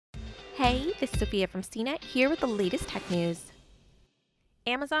Hey, this is Sophia from CNET here with the latest tech news.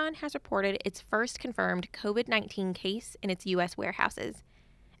 Amazon has reported its first confirmed COVID-19 case in its U.S. warehouses,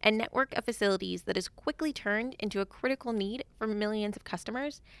 a network of facilities that has quickly turned into a critical need for millions of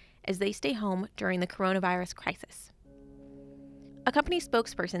customers as they stay home during the coronavirus crisis. A company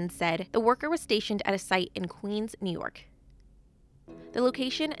spokesperson said the worker was stationed at a site in Queens, New York. The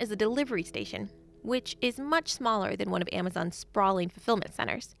location is a delivery station, which is much smaller than one of Amazon's sprawling fulfillment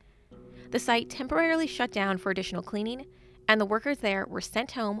centers. The site temporarily shut down for additional cleaning, and the workers there were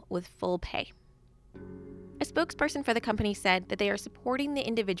sent home with full pay. A spokesperson for the company said that they are supporting the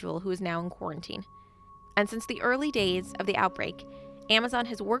individual who is now in quarantine. And since the early days of the outbreak, Amazon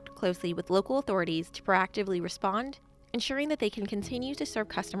has worked closely with local authorities to proactively respond, ensuring that they can continue to serve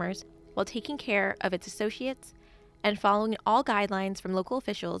customers while taking care of its associates and following all guidelines from local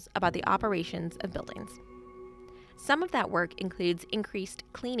officials about the operations of buildings. Some of that work includes increased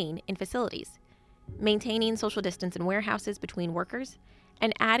cleaning in facilities, maintaining social distance in warehouses between workers,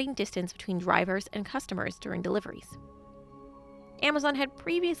 and adding distance between drivers and customers during deliveries. Amazon had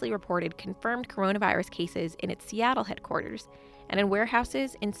previously reported confirmed coronavirus cases in its Seattle headquarters and in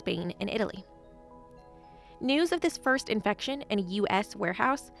warehouses in Spain and Italy. News of this first infection in a U.S.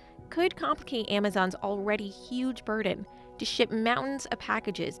 warehouse could complicate Amazon's already huge burden to ship mountains of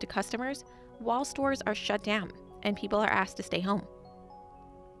packages to customers while stores are shut down and people are asked to stay home.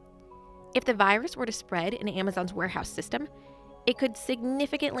 If the virus were to spread in Amazon's warehouse system, it could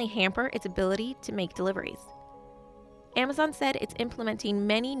significantly hamper its ability to make deliveries. Amazon said it's implementing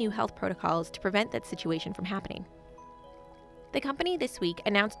many new health protocols to prevent that situation from happening. The company this week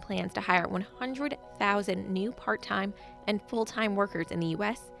announced plans to hire 100,000 new part-time and full-time workers in the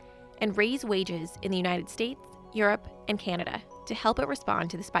U.S. and raise wages in the United States, Europe, and Canada to help it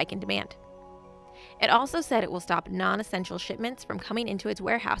respond to the spike in demand. It also said it will stop non-essential shipments from coming into its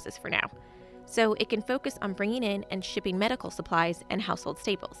warehouses for now, so it can focus on bringing in and shipping medical supplies and household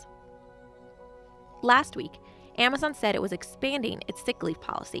staples. Last week, Amazon said it was expanding its sick leave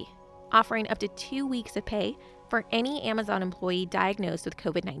policy, offering up to 2 weeks of pay for any Amazon employee diagnosed with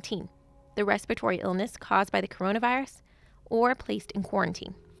COVID-19, the respiratory illness caused by the coronavirus, or placed in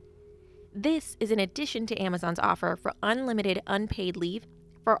quarantine. This is in addition to Amazon's offer for unlimited unpaid leave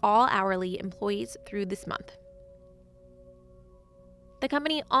for all hourly employees through this month. The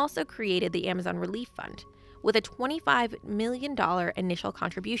company also created the Amazon Relief Fund with a $25 million initial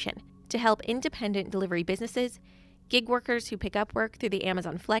contribution to help independent delivery businesses, gig workers who pick up work through the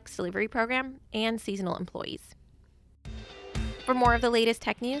Amazon Flex delivery program, and seasonal employees. For more of the latest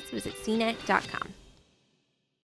tech news, visit cnet.com.